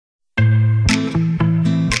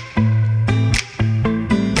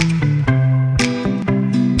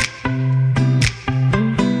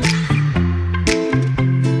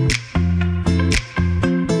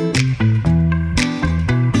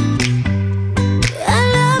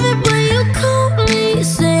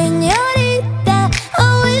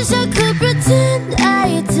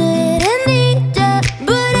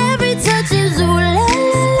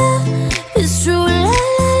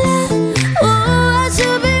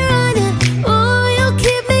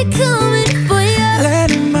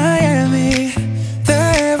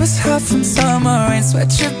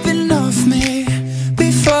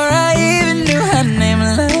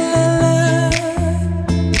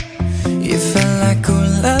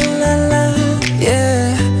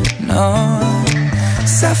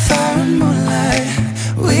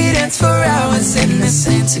kiss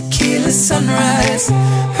and tequila sunrise.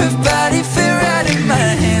 Her body fit right in my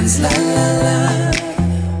hands, la la la.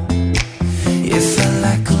 You felt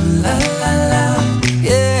like oh la la la,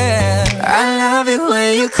 yeah. I love it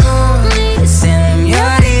when you call me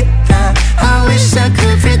Senorita. I wish I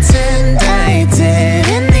could pretend I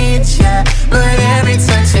didn't need ya, but every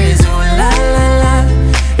touch is ooh la la la.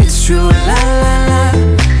 It's true la la la.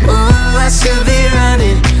 Ooh, I should be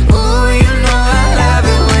running. Ooh, you know I love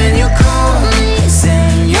it when you call me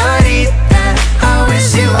Senorita. I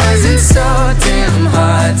wish it wasn't so damn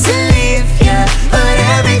hard to leave ya, but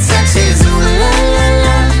every touch is ooh la la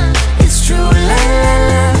la. It's true la la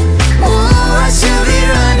la. Ooh, I should be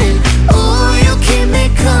running. Ooh, you keep me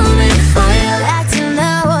coming for you. Back in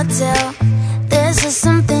the hotel, there's just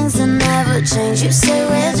some things that never change. You say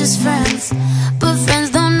we're just friends, but friends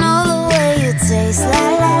don't know the way you taste, la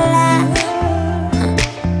la la.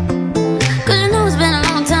 Cause you know it's been a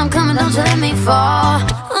long time coming, don't you let me fall.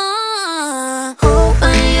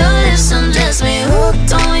 Open your lips, undress me,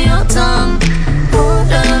 hooked on your tongue.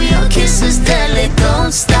 Hold of your kisses deadly,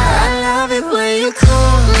 don't stop. I love it when you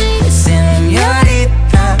call me